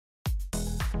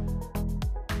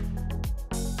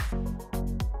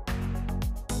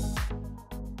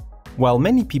While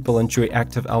many people enjoy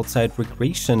active outside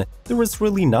recreation, there is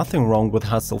really nothing wrong with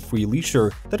hassle-free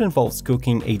leisure that involves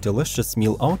cooking a delicious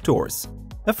meal outdoors.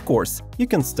 Of course, you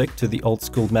can stick to the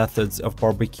old-school methods of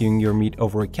barbecuing your meat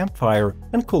over a campfire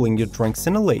and cooling your drinks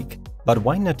in a lake, but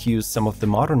why not use some of the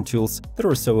modern tools that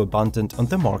are so abundant on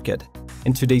the market?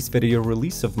 In today's video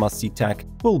release of Musty Tech,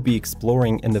 we'll be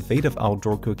exploring innovative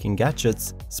outdoor cooking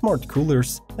gadgets, smart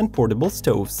coolers, and portable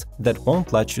stoves that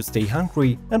won't let you stay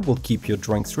hungry and will keep your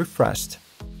drinks refreshed.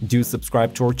 Do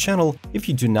subscribe to our channel if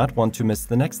you do not want to miss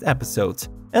the next episode.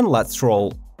 And let's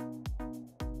roll!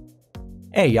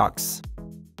 Aioks.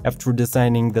 After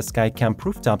designing the SkyCamp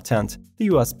rooftop tent, the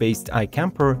US-based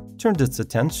IKamper turned its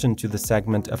attention to the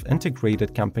segment of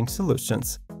integrated camping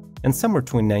solutions. In summer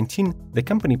 2019, the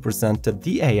company presented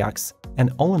the Aioks,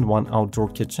 an all-in-one outdoor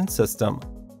kitchen system.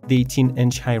 The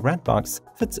 18-inch high red box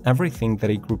fits everything that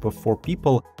a group of 4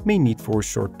 people may need for a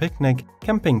short picnic,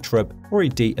 camping trip, or a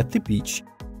day at the beach.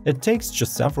 It takes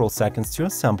just several seconds to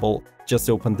assemble. Just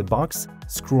open the box,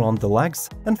 screw on the legs,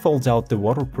 and fold out the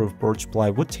waterproof birch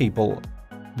plywood table.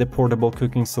 The portable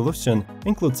cooking solution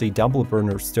includes a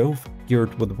double-burner stove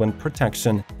geared with wind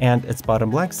protection, and its bottom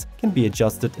legs can be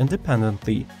adjusted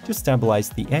independently to stabilize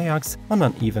the Aioks on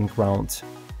uneven ground.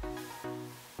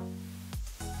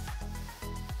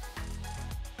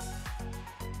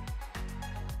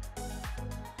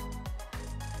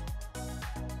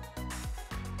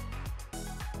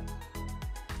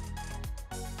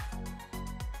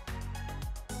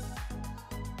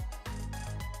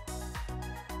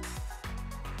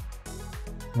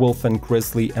 Wolf and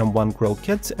Grizzly M1 grill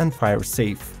kit and fire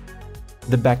safe.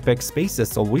 The backpack space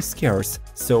is always scarce,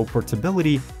 so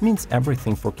portability means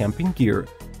everything for camping gear.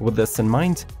 With this in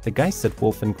mind, the guys at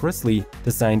Wolf and Grizzly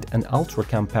designed an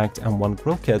ultra-compact M1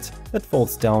 grill kit that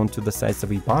folds down to the size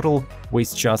of a bottle,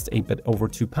 weighs just a bit over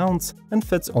 2 pounds, and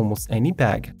fits almost any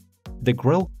bag. The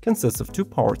grill consists of 2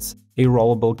 parts, a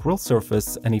rollable grill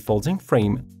surface and a folding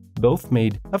frame, both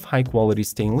made of high-quality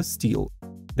stainless steel.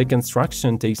 The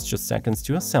construction takes just seconds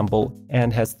to assemble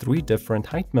and has 3 different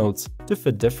height modes to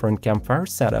fit different campfire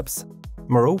setups.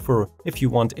 Moreover, if you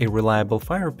want a reliable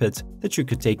fire pit that you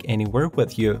could take anywhere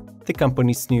with you, the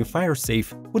company's new fire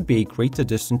safe would be a great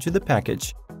addition to the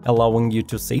package, allowing you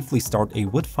to safely start a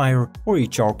wood fire or a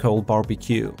charcoal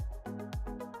barbecue.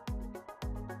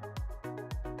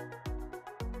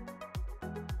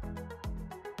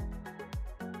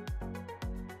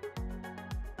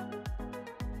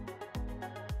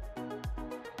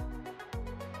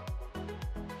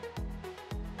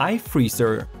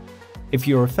 iFreezer. If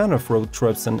you're a fan of road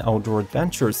trips and outdoor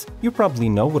adventures, you probably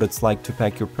know what it's like to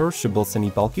pack your perishables in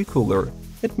a bulky cooler.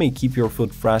 It may keep your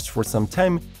food fresh for some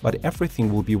time, but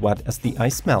everything will be wet as the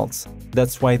ice melts.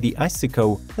 That's why the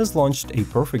Icico has launched a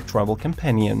perfect travel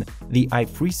companion, the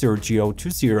iFreezer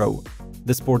Go20.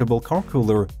 This portable car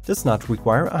cooler does not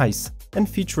require ice and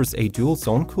features a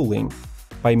dual-zone cooling.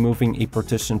 By moving a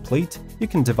partition plate, you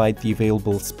can divide the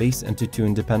available space into 2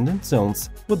 independent zones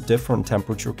with different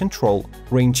temperature control,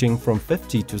 ranging from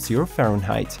 50 to 0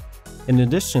 Fahrenheit. In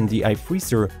addition, the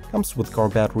iFreezer comes with car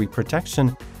battery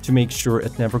protection to make sure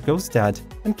it never goes dead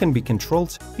and can be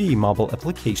controlled via a mobile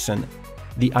application.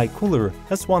 The iCooler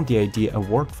has won the IDEA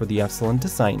Award for the excellent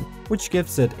design, which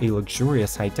gives it a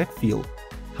luxurious high-tech feel.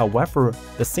 However,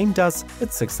 the same does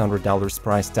its $600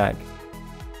 price tag.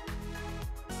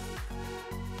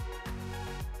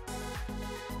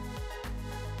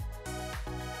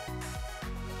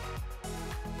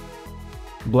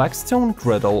 Blackstone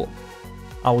griddle.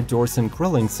 Outdoors and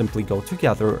grilling simply go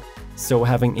together, so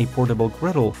having a portable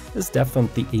griddle is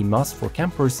definitely a must for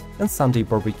campers and Sunday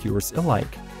barbecuers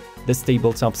alike. This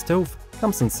tabletop stove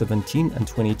comes in 17 and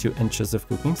 22 inches of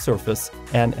cooking surface,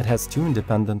 and it has 2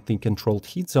 independently controlled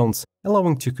heat zones,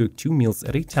 allowing to cook 2 meals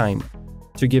at a time.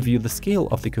 To give you the scale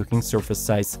of the cooking surface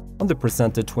size, on the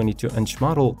presented 22-inch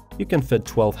model, you can fit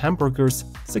 12 hamburgers,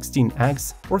 16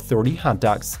 eggs, or 30 hot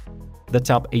dogs. The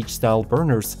top H-style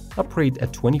burners operate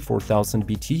at 24,000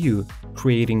 BTU,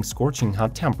 creating scorching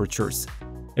hot temperatures.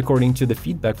 According to the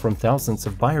feedback from thousands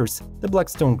of buyers, the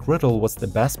Blackstone griddle was the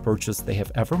best purchase they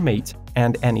have ever made,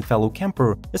 and any fellow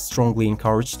camper is strongly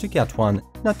encouraged to get one,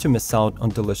 not to miss out on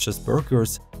delicious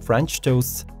burgers, French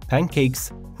toasts,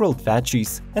 pancakes, grilled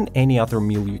veggies, and any other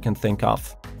meal you can think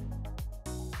of.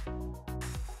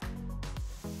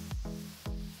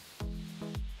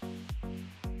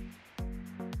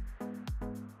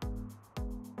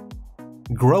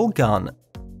 Grill gun.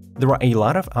 There are a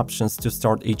lot of options to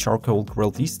start a charcoal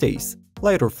grill these days: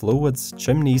 lighter fluids,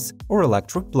 chimneys, or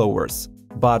electric blowers.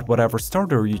 But whatever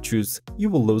starter you choose, you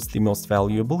will lose the most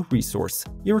valuable resource: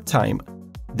 your time.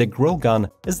 The grill gun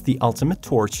is the ultimate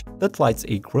torch that lights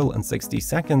a grill in 60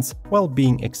 seconds while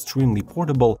being extremely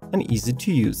portable and easy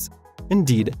to use.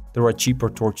 Indeed, there are cheaper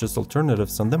torches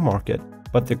alternatives on the market,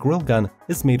 but the grill gun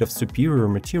is made of superior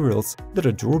materials that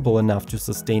are durable enough to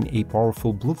sustain a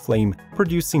powerful blue flame,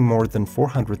 producing more than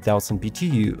 400,000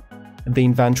 BTU. The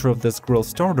inventor of this grill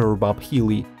starter, Bob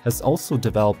Healy, has also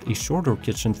developed a shorter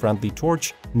kitchen-friendly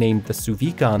torch named the sous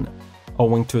vide gun.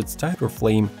 Owing to its tighter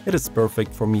flame, it is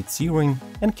perfect for meat searing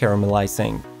and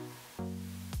caramelizing.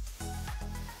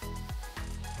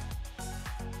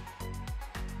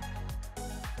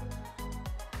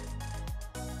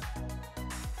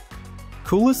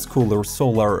 Coolest Cooler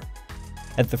Solar.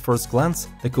 At the first glance,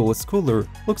 the Coolest Cooler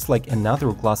looks like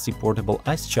another glossy portable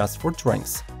ice chest for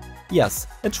drinks. Yes,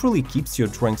 it really keeps your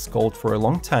drinks cold for a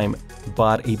long time,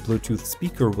 but a Bluetooth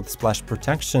speaker with splash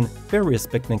protection, various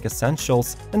picnic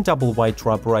essentials, and double-wide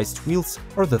rubberized wheels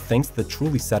are the things that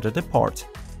truly set it apart.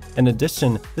 In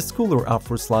addition, this cooler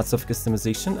offers lots of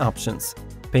customization options.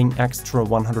 Paying extra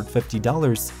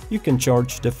 $150, you can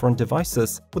charge different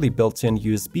devices with a built-in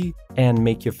USB and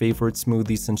make your favorite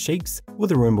smoothies and shakes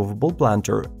with a removable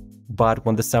blender. But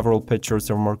when the several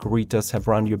pitchers or margaritas have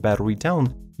run your battery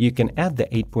down, you can add the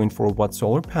 8.4-watt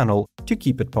solar panel to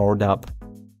keep it powered up.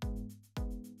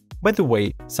 By the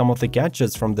way, some of the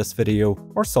gadgets from this video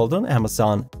are sold on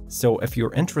Amazon, so if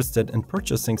you're interested in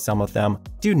purchasing some of them,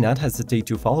 do not hesitate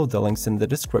to follow the links in the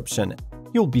description.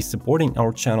 You'll be supporting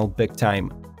our channel big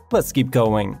time. Let's keep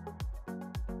going.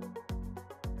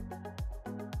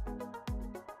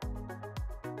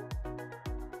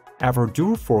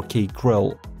 Everdur 4K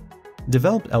Grill.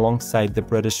 Developed alongside the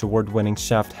British award-winning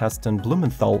chef Heston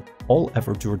Blumenthal, all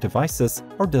Everdur devices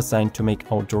are designed to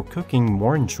make outdoor cooking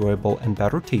more enjoyable and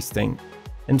better tasting.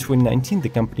 In 2019, the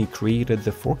company created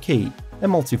the 4K, a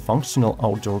multifunctional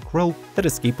outdoor grill that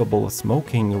is capable of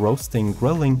smoking, roasting,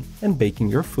 grilling, and baking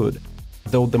your food.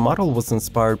 Though the model was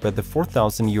inspired by the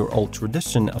 4,000-year-old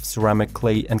tradition of ceramic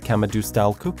clay and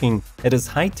Kamadu-style cooking, it is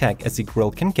high-tech as a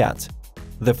grill can get.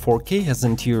 The 4K has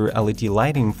interior LED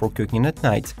lighting for cooking at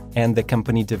night, and the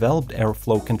company developed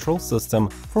airflow control system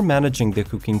for managing the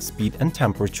cooking speed and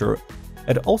temperature.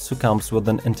 It also comes with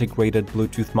an integrated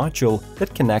Bluetooth module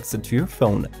that connects it to your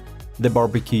phone. The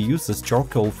barbecue uses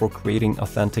charcoal for creating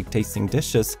authentic tasting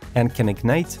dishes and can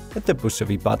ignite at the push of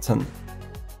a button.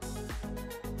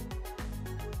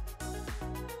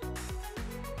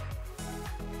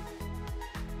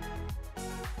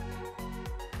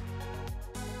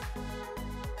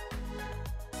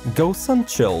 Go Sun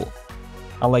Chill.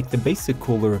 Unlike the basic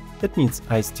cooler that needs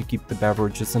ice to keep the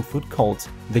beverages and food cold,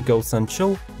 the Go Sun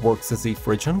Chill works as a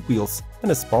fridge on wheels and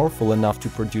is powerful enough to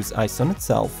produce ice on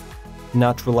itself.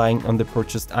 Not relying on the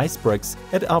purchased ice bricks,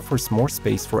 it offers more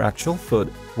space for actual food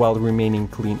while remaining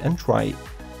clean and dry.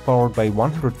 Powered by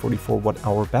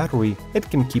 144-watt-hour battery, it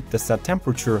can keep the set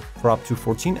temperature for up to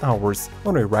 14 hours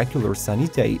on a regular sunny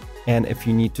day. And if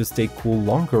you need to stay cool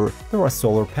longer, there are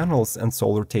solar panels and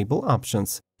solar table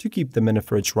options to keep the mini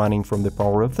fridge running from the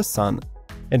power of the sun.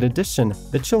 In addition,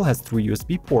 the Chill has 3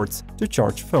 USB ports to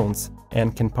charge phones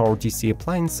and can power DC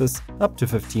appliances up to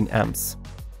 15 amps.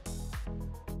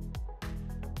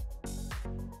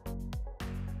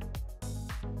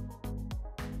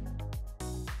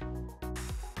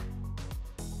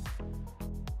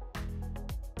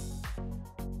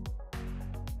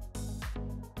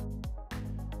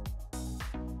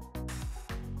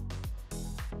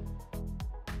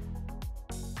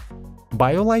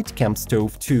 BioLite Camp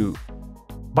Stove 2.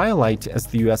 BioLite is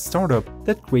the US startup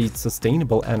that creates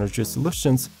sustainable energy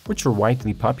solutions which are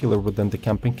widely popular within the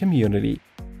camping community.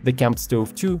 The Camp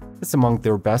Stove 2 is among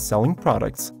their best-selling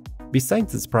products.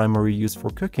 Besides its primary use for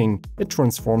cooking, it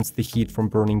transforms the heat from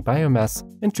burning biomass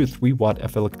into 3 watts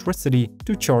of electricity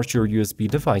to charge your USB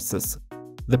devices.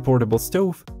 The portable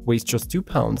stove weighs just 2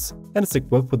 pounds and is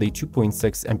equipped with a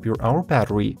 2.6 ampere-hour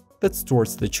battery that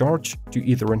stores the charge to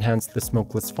either enhance the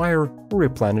smokeless fire or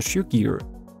replenish your gear.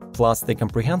 Plus, the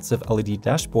comprehensive LED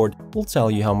dashboard will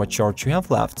tell you how much charge you have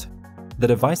left. The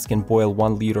device can boil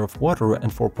 1 liter of water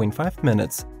in 4.5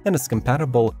 minutes and is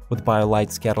compatible with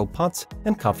BioLite's kettle pot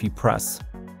and coffee press.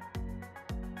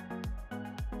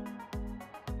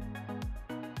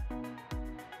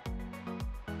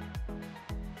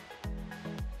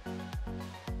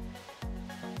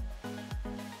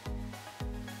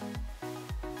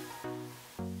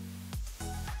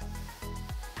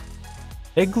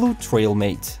 Igloo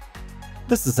Trailmate.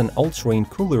 This is an all-terrain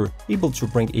cooler able to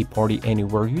bring a party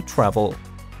anywhere you travel.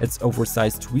 Its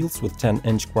oversized wheels with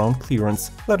 10-inch ground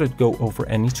clearance let it go over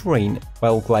any terrain,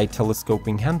 while glide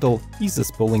telescoping handle eases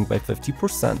pulling by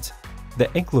 50%. The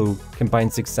Igloo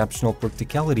combines exceptional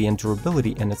practicality and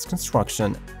durability in its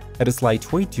construction. It is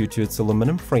lightweight due to its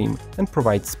aluminum frame and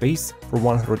provides space for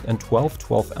 112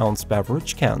 12-ounce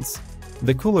beverage cans.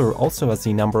 The cooler also has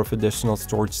a number of additional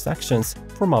storage sections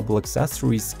for mobile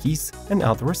accessories, keys, and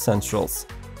other essentials.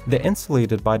 The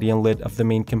insulated body and lid of the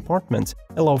main compartment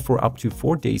allow for up to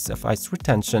 4 days of ice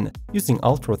retention using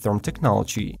ultra-therm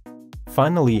technology.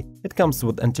 Finally, it comes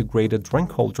with integrated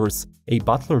drink holders, a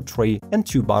butler tray, and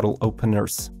 2 bottle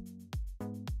openers.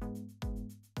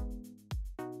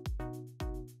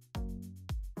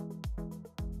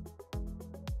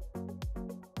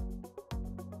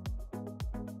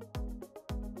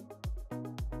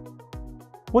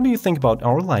 What do you think about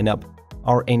our lineup?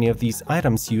 Are any of these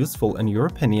items useful in your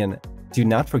opinion? Do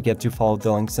not forget to follow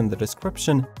the links in the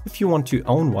description if you want to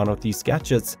own one of these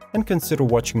gadgets and consider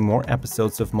watching more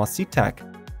episodes of Must See Tech.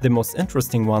 The most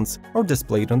interesting ones are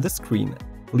displayed on the screen.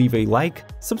 Leave a like,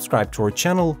 subscribe to our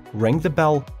channel, ring the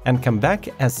bell, and come back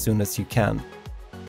as soon as you can.